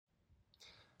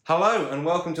Hello and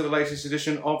welcome to the latest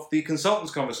edition of the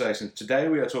Consultants Conversation. Today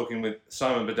we are talking with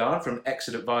Simon Bedard from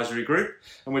Exit Advisory Group,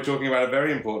 and we're talking about a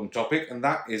very important topic, and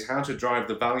that is how to drive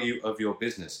the value of your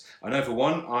business. I know for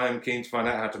one, I am keen to find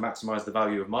out how to maximise the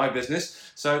value of my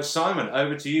business. So Simon,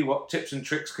 over to you. What tips and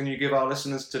tricks can you give our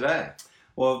listeners today?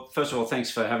 Well, first of all, thanks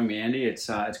for having me, Andy. It's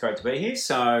great to be here.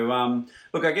 So,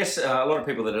 look, I guess a lot of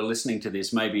people that are listening to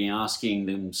this may be asking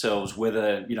themselves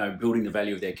whether, building the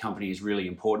value of their company is really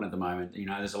important at the moment.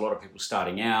 There's a lot of people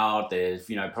starting out. They've,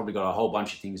 probably got a whole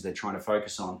bunch of things they're trying to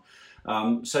focus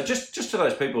on. So just to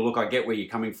those people, look, I get where you're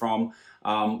coming from.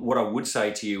 What I would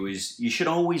say to you is you should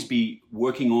always be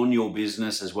working on your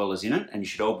business as well as in it, and you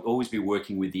should always be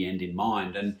working with the end in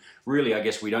mind. And really, I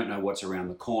guess we don't know what's around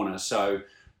the corner. So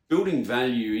building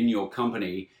value in your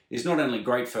company is not only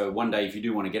great for one day if you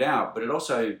do want to get out, but it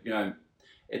also,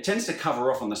 it tends to cover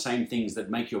off on the same things that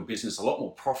make your business a lot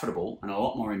more profitable and a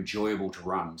lot more enjoyable to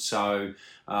run. So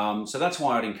that's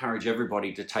why I'd encourage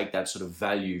everybody to take that sort of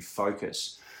value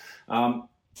focus. And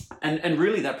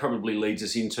really that probably leads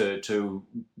us into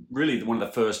really one of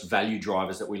the first value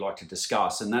drivers that we like to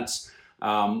discuss, and that's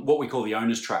what we call the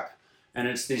owner's trap. And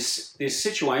it's this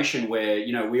situation where,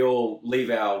 we all leave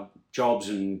our jobs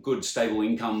and good stable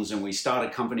incomes and we start a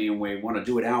company and we want to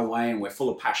do it our way and we're full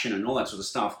of passion and all that sort of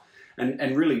stuff.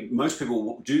 And really most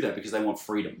people do that because they want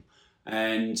freedom.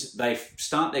 And they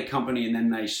start their company and then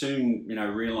they soon,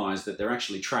 realize that they're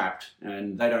actually trapped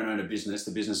and they don't own a business,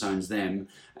 the business owns them.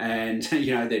 And,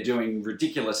 they're doing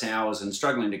ridiculous hours and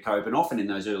struggling to cope, and often in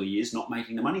those early years not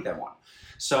making the money they want.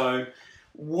 So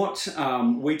what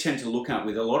we tend to look at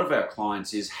with a lot of our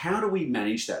clients is how do we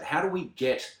manage that? How do we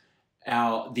get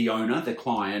the owner, the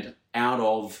client, out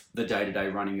of the day-to-day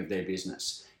running of their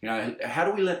business? How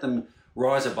do we let them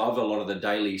rise above a lot of the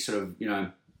daily sort of,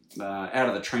 out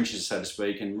of the trenches, so to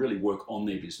speak, and really work on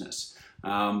their business?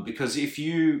 Because if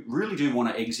you really do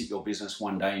want to exit your business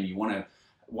one day and you want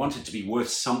it to be worth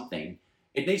something,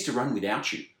 it needs to run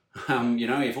without you.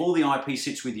 If all the IP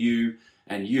sits with you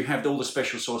and you have all the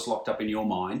special sauce locked up in your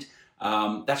mind,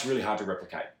 that's really hard to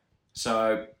replicate.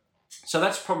 So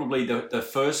that's probably the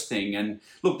first thing. And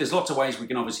look, there's lots of ways we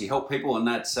can obviously help people, and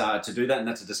that's to do that, and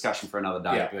that's a discussion for another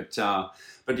day. Yeah.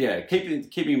 But yeah, keeping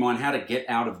in mind how to get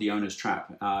out of the owner's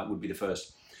trap would be the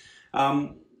first.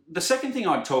 The second thing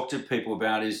I'd talk to people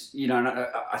about is,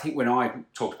 I think when I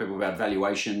talk to people about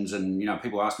valuations and,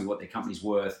 people ask me what their company's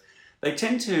worth, they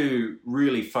tend to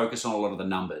really focus on a lot of the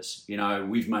numbers.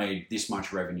 We've made this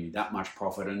much revenue, that much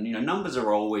profit, and, numbers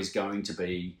are always going to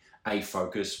be a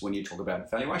focus when you talk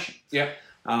about valuation. Yeah.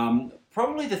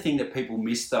 Probably the thing that people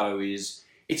miss though is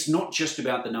it's not just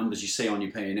about the numbers you see on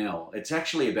your P&L. It's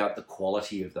actually about the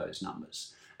quality of those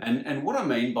numbers. And what I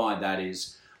mean by that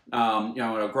is,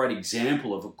 a great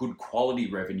example of a good quality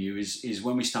revenue is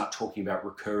when we start talking about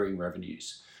recurring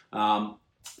revenues.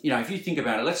 If you think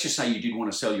about it, let's just say you did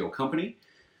want to sell your company.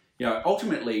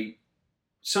 Ultimately,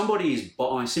 somebody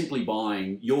is simply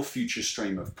buying your future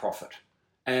stream of profit.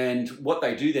 And what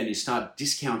they do then is start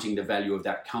discounting the value of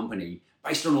that company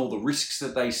based on all the risks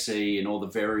that they see and all the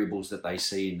variables that they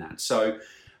see in that. So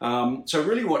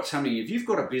really what's happening, if you've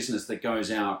got a business that goes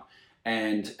out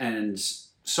and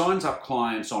signs up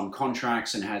clients on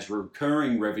contracts and has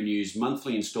recurring revenues,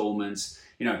 monthly installments,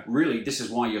 really this is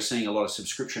why you're seeing a lot of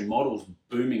subscription models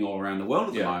booming all around the world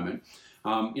at the moment.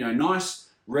 Nice,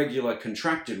 regular,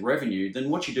 contracted revenue,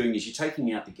 then what you're doing is you're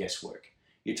taking out the guesswork.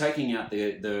 You're taking out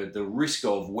the risk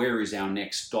of where is our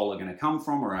next dollar going to come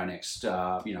from, or our next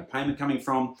payment coming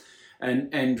from,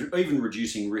 and even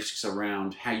reducing risks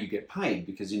around how you get paid,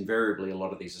 because invariably a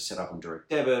lot of these are set up on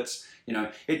direct debits.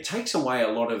 It takes away a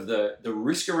lot of the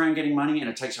risk around getting money, and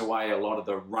it takes away a lot of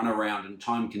the runaround and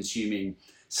time-consuming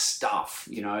stuff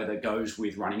that goes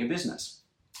with running a business.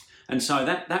 And so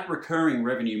that recurring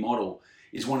revenue model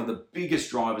is one of the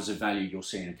biggest drivers of value you'll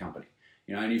see in a company.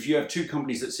 And if you have two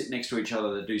companies that sit next to each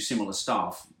other that do similar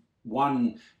stuff,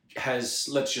 one has,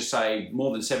 let's just say,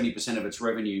 more than 70% of its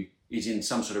revenue is in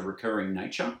some sort of recurring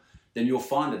nature, then you'll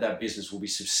find that business will be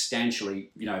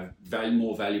substantially,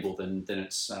 more valuable than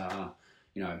its,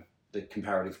 the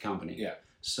comparative company. Yeah.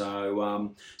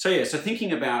 So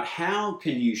thinking about how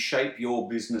can you shape your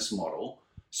business model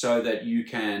so that you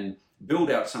can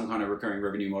build out some kind of recurring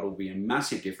revenue model will be a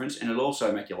massive difference, and it'll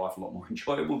also make your life a lot more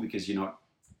enjoyable because you're not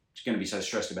going to be so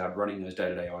stressed about running those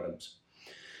day-to-day items.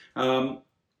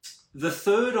 The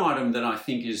third item that I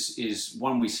think is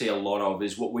one we see a lot of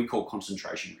is what we call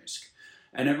concentration risk.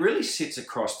 And it really sits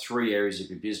across three areas of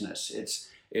your business.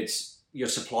 It's your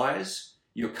suppliers,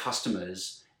 your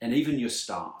customers, and even your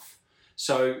staff.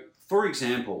 So for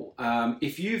example,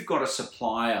 if you've got a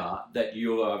supplier that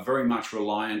you are very much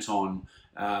reliant on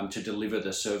to deliver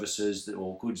the services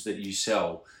or goods that you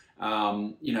sell,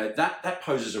 that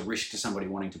poses a risk to somebody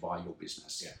wanting to buy your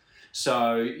business. Yeah.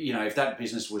 So, if that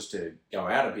business was to go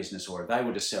out of business, or if they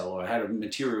were to sell, or had a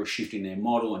material shift in their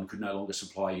model and could no longer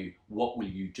supply you, what will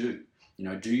you do?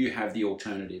 Do you have the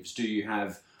alternatives? Do you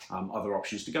have other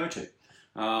options to go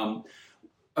to?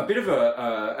 A bit of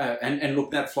and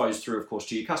look, that flows through, of course,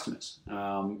 to your customers.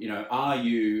 Are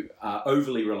you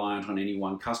overly reliant on any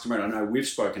one customer? And I know we've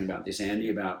spoken about this, Andy,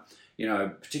 about,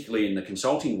 particularly in the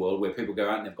consulting world, where people go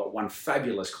out and they've got one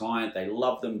fabulous client, they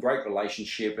love them, great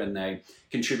relationship, and they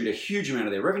contribute a huge amount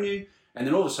of their revenue. And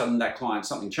then all of a sudden that client,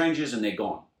 something changes and they're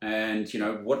gone. And,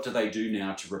 what do they do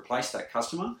now to replace that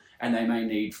customer? And they may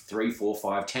need 3, 4,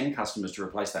 5, 10 customers to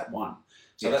replace that one.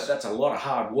 So yes. that's a lot of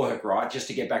hard work, right? Just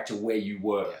to get back to where you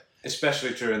were. Yeah.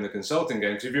 Especially true in the consulting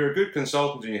game. Because if you're a good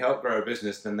consultant and you help grow a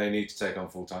business, then they need to take on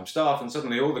full-time staff. And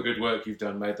suddenly all the good work you've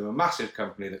done made them a massive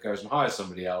company that goes and hires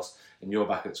somebody else. And you're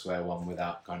back at square one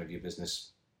without kind of your business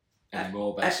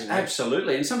anymore, basically.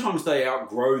 Absolutely. And sometimes they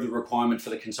outgrow the requirement for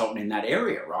the consultant in that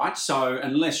area, right? So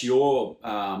unless your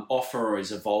offer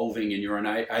is evolving and you're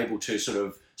able to sort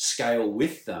of scale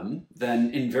with them, then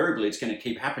invariably it's going to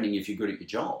keep happening if you're good at your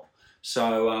job.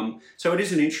 So it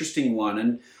is an interesting one.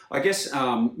 And I guess,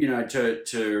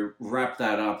 to wrap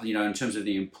that up, in terms of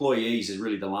the employees is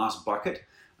really the last bucket.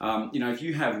 If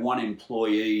you have one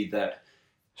employee that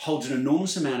holds an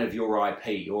enormous amount of your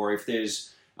IP, or if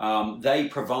there's they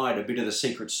provide a bit of the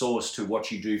secret sauce to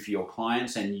what you do for your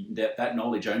clients, and that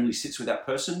knowledge only sits with that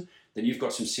person, then you've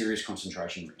got some serious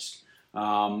concentration risk.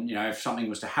 If something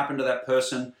was to happen to that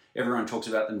person, everyone talks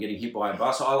about them getting hit by a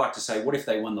bus. I like to say, what if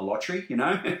they won the lottery?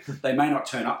 They may not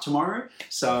turn up tomorrow.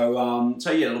 So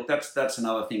yeah, look, that's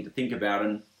another thing to think about.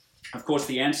 And of course,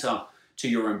 the answer to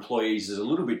your employees is a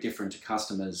little bit different to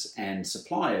customers and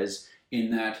suppliers,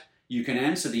 in that you can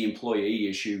answer the employee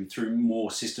issue through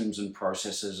more systems and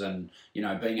processes, and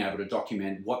being able to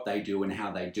document what they do and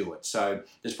how they do it. So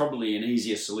there's probably an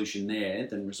easier solution there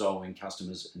than resolving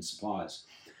customers and suppliers.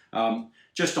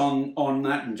 Just on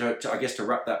that, and I guess to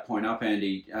wrap that point up,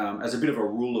 Andy, as a bit of a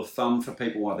rule of thumb for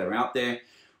people while they're out there,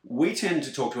 we tend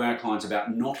to talk to our clients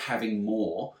about not having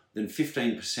more than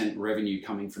 15% revenue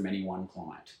coming from any one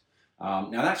client.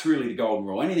 Now that's really the golden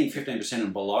rule. Anything 15%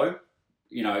 and below,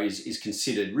 is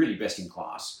considered really best in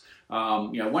class.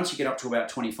 Once you get up to about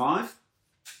 25,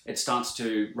 it starts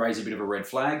to raise a bit of a red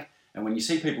flag. And when you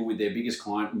see people with their biggest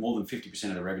client more than 50%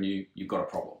 of the revenue, you've got a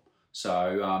problem.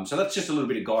 So that's just a little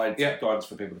bit of guidance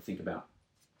for people to think about.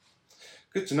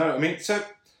 Good to know. I mean, so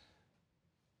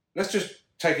let's just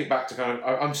take it back to kind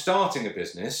of, I'm starting a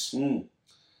business.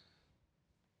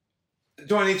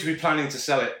 Do I need to be planning to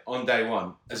sell it on day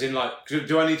one? As in, like,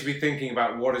 do I need to be thinking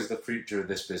about what is the future of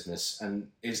this business? And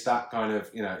is that kind of,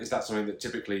 is that something that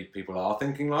typically people are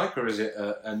thinking like, or is it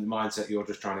a mindset you're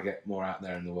just trying to get more out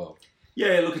there in the world?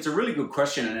 Yeah, look, it's a really good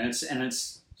question, and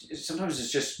it's sometimes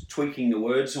it's just tweaking the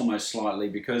words almost slightly,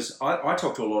 because I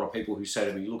talk to a lot of people who say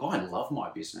to me, look, I love my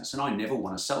business and I never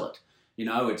want to sell it.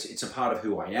 It's a part of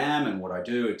who I am and what I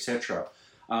do, etc.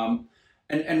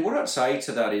 And what I'd say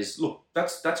to that is, look,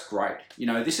 that's great.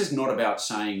 This is not about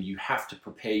saying you have to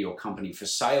prepare your company for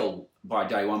sale by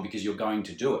day one because you're going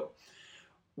to do it.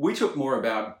 We talk more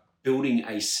about building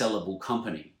a sellable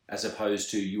company as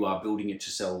opposed to you are building it to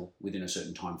sell within a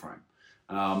certain time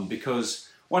frame. Because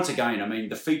once again, I mean,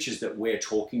 the features that we're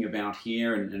talking about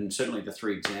here, and certainly the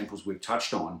 3 examples we've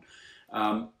touched on,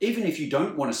 even if you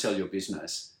don't want to sell your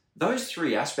business, those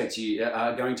 3 aspects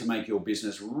are going to make your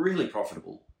business really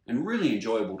profitable and really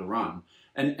enjoyable to run.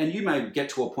 And you may get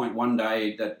to a point one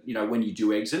day that, when you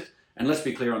do exit, and let's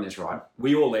be clear on this, right?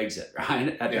 We all exit,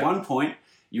 right? At one point,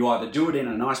 you either do it in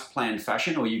a nice planned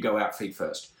fashion or you go out feet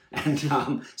first. And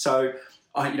so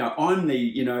I'm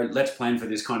the, let's plan for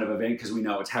this kind of event because we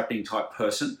know it's happening type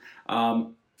person.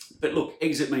 But look,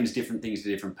 exit means different things to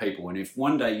different people. And if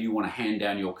one day you want to hand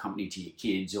down your company to your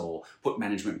kids or put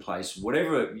management in place,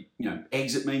 whatever,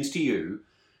 exit means to you,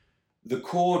 the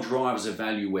core drivers of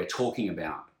value we're talking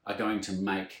about are going to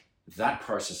make that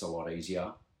process a lot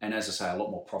easier. And as I say, a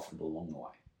lot more profitable along the way.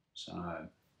 So...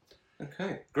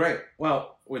 Okay, great.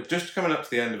 Well, we're just coming up to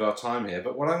the end of our time here,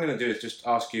 but what I'm going to do is just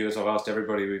ask you, as I've asked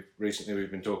everybody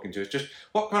we've been talking to, is just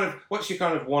what's your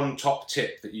kind of one top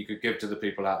tip that you could give to the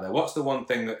people out there? What's the one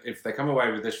thing that if they come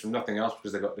away with this from nothing else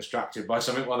because they got distracted by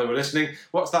something while they were listening,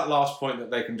 what's that last point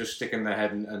that they can just stick in their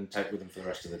head and take with them for the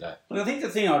rest of the day? Well, I think the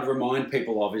thing I'd remind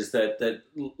people of is that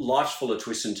life's full of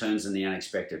twists and turns and the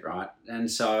unexpected, right?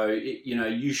 And so,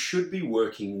 you should be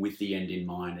working with the end in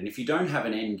mind. And if you don't have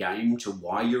an end game to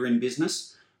why you're in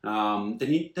business,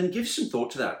 then give some thought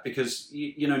to that, because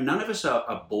none of us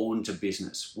are born to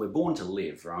business. We're born to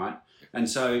live, right? And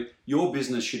so your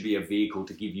business should be a vehicle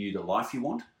to give you the life you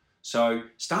want. So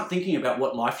start thinking about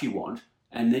what life you want,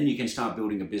 and then you can start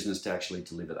building a business to actually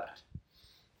deliver that.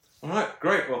 All right,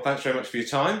 great. Well, thanks very much for your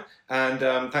time, and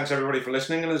thanks everybody for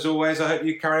listening. And as always, I hope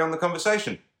you carry on the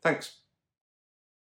conversation. Thanks.